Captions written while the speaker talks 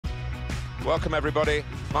Welcome everybody.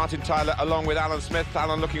 Martin Tyler along with Alan Smith.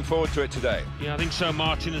 Alan, looking forward to it today. Yeah, I think so,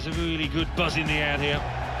 Martin. There's a really good buzz in the air here.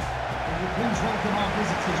 Please welcome our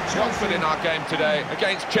visitors, Chelsea. Watford in our game today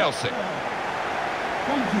against Chelsea.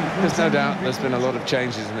 There's no doubt there's been a lot of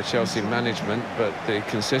changes in the Chelsea management, but the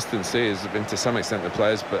consistency has been to some extent the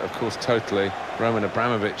players, but of course totally Roman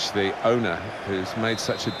Abramovich, the owner, who's made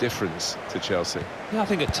such a difference to Chelsea. Yeah, I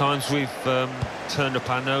think at times we've turned up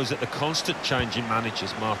our nose at the constant change in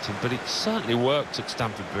managers, Martin, but it certainly worked at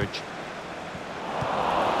Stamford Bridge.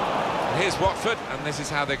 And here's Watford, and this is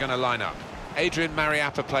how they're going to line up. Adrian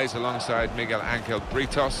Mariappa plays alongside Miguel Angel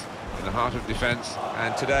Britos in the heart of defence,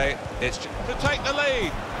 and today it's to take the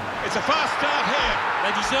lead. It's a fast start here.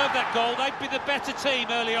 They deserve that goal. They'd be the better team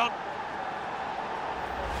early on.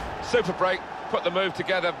 Super break, put the move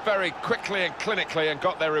together very quickly and clinically and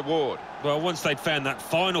got their reward. Well, once they'd found that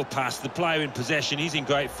final pass, the player in possession, he's in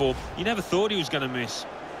great form. You never thought he was going to miss.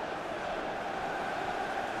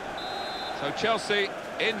 So Chelsea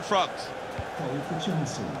in front. Goal for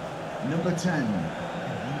Chelsea, number 10,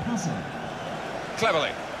 Hazard.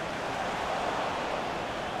 Cleverly.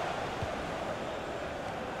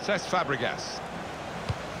 Cesc Fabregas.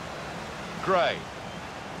 Gray.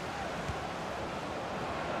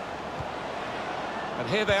 And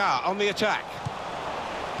here they are on the attack.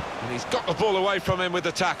 And he's got the ball away from him with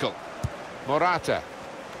the tackle. Morata.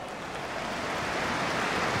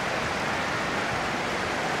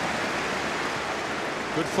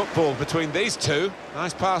 Good football between these two.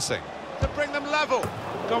 Nice passing. To bring them level.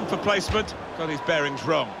 Gone for placement. Got his bearings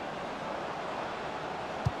wrong.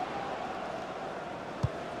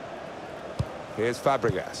 Here's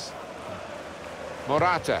Fabregas.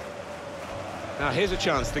 Morata. Now here's a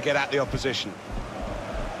chance to get at the opposition.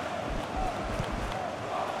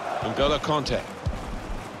 N'Golo Kanté.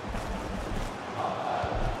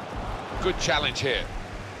 Good challenge here.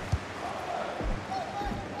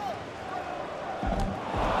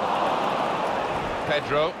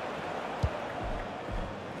 Pedro.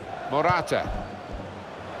 Morata.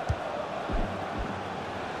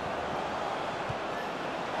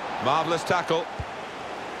 Marvellous tackle.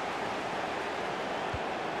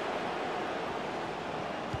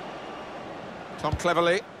 Tom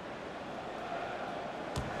Cleverley.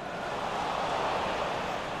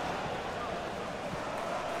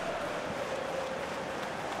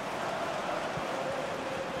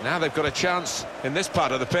 Now they've got a chance in this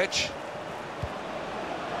part of the pitch.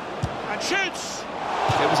 And shoots!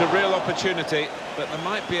 It was a real opportunity, but there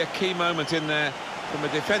might be a key moment in there from a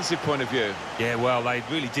defensive point of view. Yeah, well, they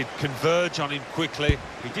really did converge on him quickly.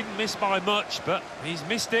 He didn't miss by much, but he's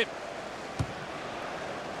missed it.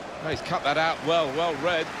 Well, he's cut that out well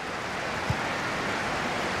read.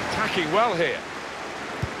 Attacking well here.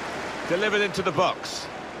 Delivered into the box.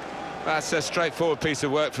 That's a straightforward piece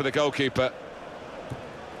of work for the goalkeeper.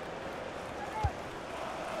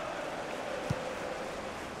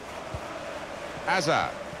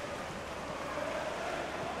 Hazard.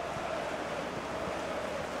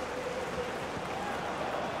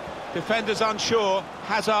 Defenders unsure,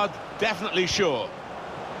 Hazard definitely sure.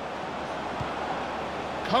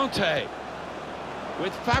 Kanté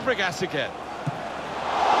with Fabregas again.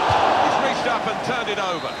 He's reached up and turned it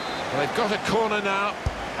over. Well, they've got a corner now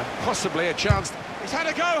and possibly a chance. He's had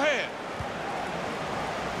a go here.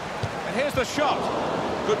 And here's the shot.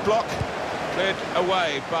 Good block, cleared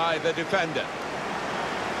away by the defender.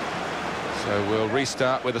 So we'll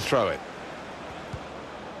restart with a throw-in.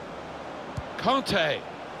 Kanté.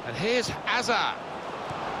 And here's Hazard.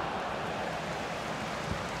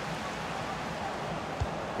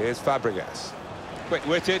 Here's Fabregas.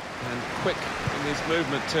 Quick-witted and quick in his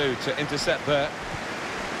movement too to intercept there.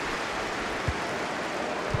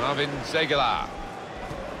 Marvin Zeguilar.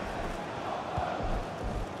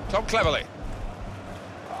 Tom Cleverley.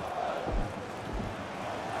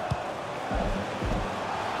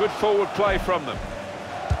 Good forward play from them.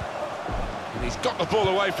 And he's got the ball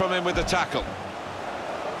away from him with the tackle.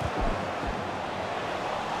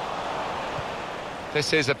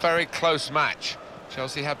 This is a very close match.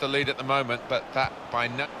 Chelsea have the lead at the moment, but that by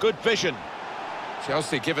no... Good vision.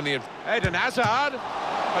 Chelsea given the... Eden Hazard.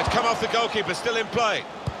 It's come off the goalkeeper, still in play.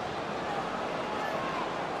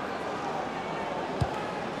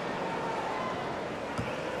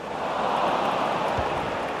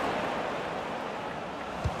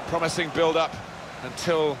 Promising build-up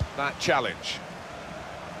until that challenge.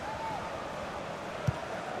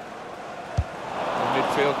 In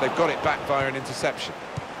midfield, they've got it back via an interception.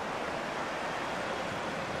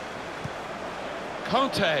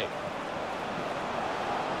 Kanté.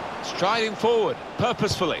 Striding forward,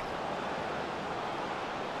 purposefully.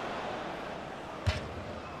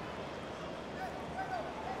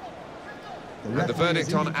 The And the referee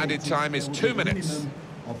verdict has on added indicated time is there will 2 be a minutes. minimum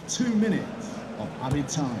of 2 minutes of added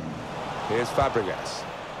time. Here's Fabregas.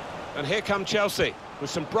 And here come Chelsea with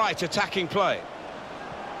some bright attacking play.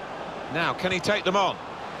 Now, can he take them on?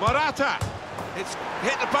 Morata! It's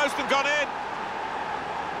hit the post and gone in.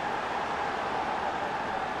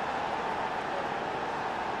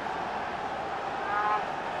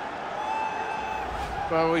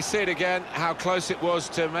 Well, we see it again, how close it was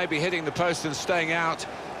to maybe hitting the post and staying out.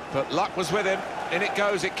 But luck was with him. In it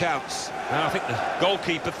goes, it counts. Now, I think the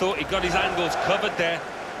goalkeeper thought he got his angles covered there,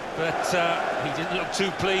 but he didn't look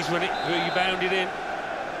too pleased when it rebounded in.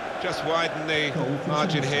 Just widen the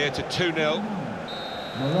margin here to 2-0.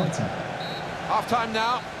 Morata. Half-time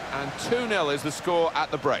now, and 2-0 is the score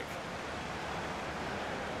at the break.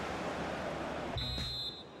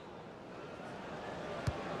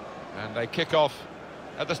 And they kick off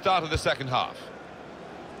at the start of the second half.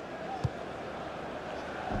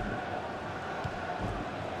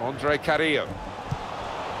 Andre Carrillo.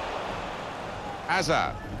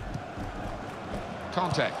 Hazard.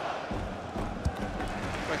 Conte.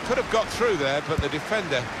 They could have got through there, but the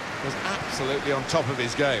defender was absolutely on top of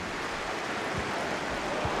his game.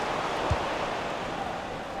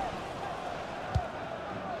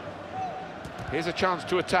 Here's a chance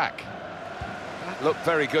to attack. That looked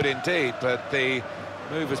very good indeed, but the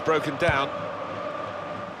move has broken down.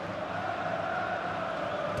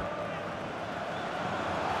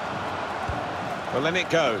 Well, then it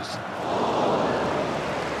goes.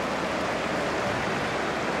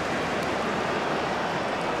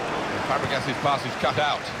 Fabregas' pass is cut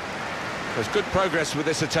out. There's good progress with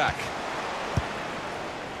this attack.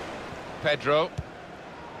 Pedro.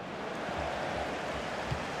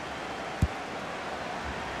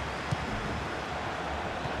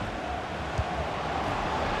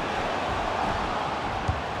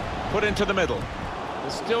 Put into the middle.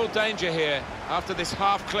 There's still danger here after this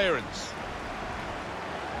half clearance.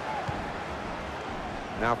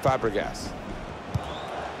 Now Fabregas.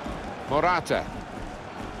 Morata.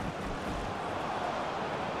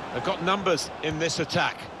 They've got numbers in this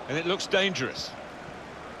attack, and it looks dangerous.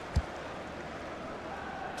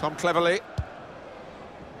 Tom Cleverley.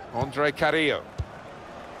 Andre Carrillo.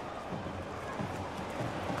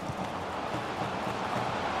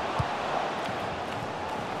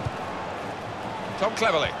 Tom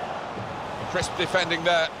Cleverley. Crisp defending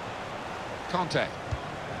there. Conte.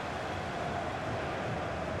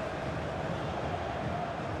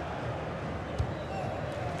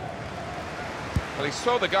 Well, he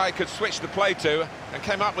saw the guy could switch the play to and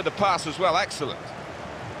came up with the pass as well. Excellent.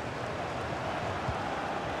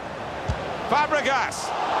 Fabregas!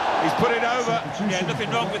 He's put it over. Yeah,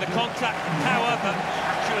 nothing wrong with the contact power, but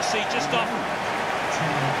accuracy just off.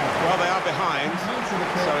 Well, they are behind,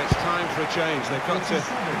 so it's time for a change. They've got to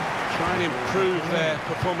try and improve their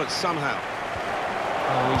performance somehow.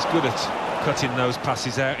 Oh, he's good at cutting those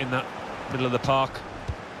passes out in that middle of the park.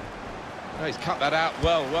 Oh, he's cut that out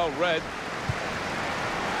well read.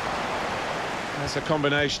 That's a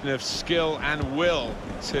combination of skill and will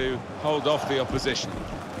to hold off the opposition.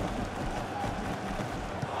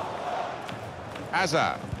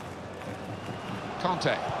 Hazard.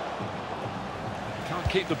 Conte. Can't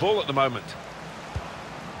keep the ball at the moment.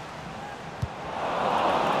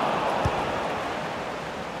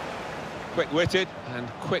 Quick-witted and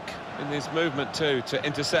quick in his movement too to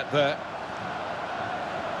intercept there.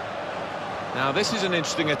 Now this is an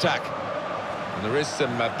interesting attack. And there is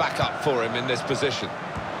some backup for him in this position.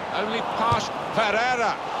 Only partial.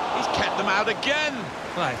 Pereira. He's kept them out again.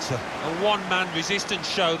 Well, it's a one-man resistance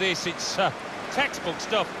show, this. It's textbook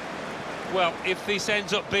stuff. Well, if this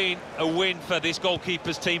ends up being a win for this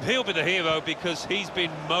goalkeeper's team, he'll be the hero because he's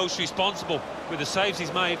been most responsible with the saves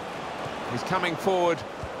he's made. He's coming forward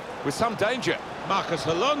with some danger. Marcos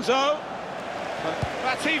Alonso.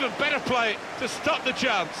 That's even better play to stop the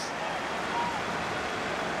chance.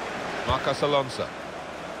 Marcos Alonso.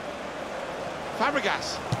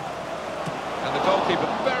 Fabregas. And the goalkeeper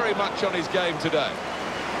very much on his game today.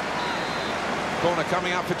 Corner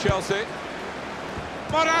coming up for Chelsea.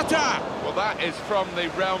 Morata! Well, that is from the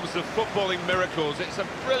realms of footballing miracles. It's a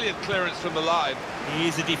brilliant clearance from the line. He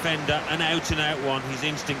is a defender, an out-and-out one. His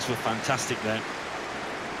instincts were fantastic there.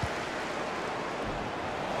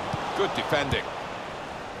 Good defending.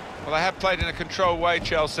 Well, they have played in a controlled way,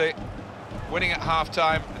 Chelsea. Winning at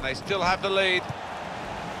half-time, and they still have the lead.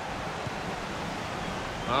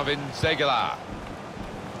 Marvin Zegela.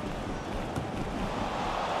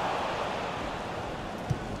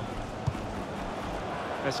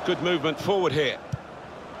 That's good movement forward here.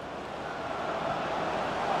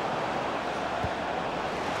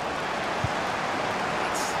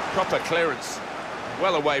 Proper clearance,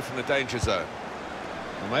 well away from the danger zone.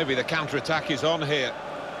 Well, maybe the counter-attack is on here.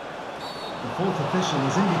 The fourth official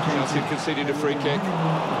has indicated Chelsea conceded a free kick.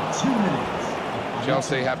 2 minutes.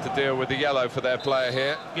 Chelsea have to deal with the yellow for their player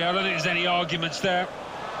here. Yeah, I don't think there's any arguments there.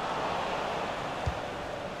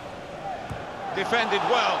 Defended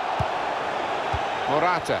well.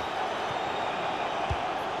 Morata.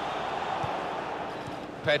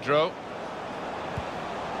 Pedro.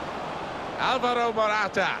 Alvaro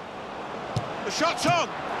Morata. The shot's on.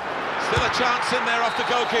 Still a chance in there off the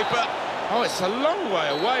goalkeeper. Oh, it's a long way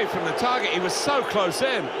away from the target. He was so close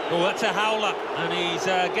in. Oh, that's a howler, and he's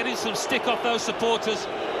getting some stick off those supporters.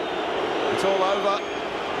 It's all over.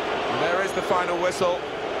 And there is the final whistle.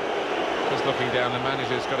 Just looking down, the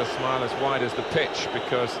manager's got a smile as wide as the pitch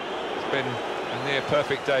because it's been a near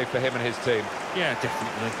perfect day for him and his team. Yeah,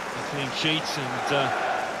 definitely. A clean sheet and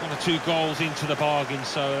 1 or 2 goals into the bargain,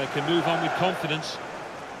 so they can move on with confidence.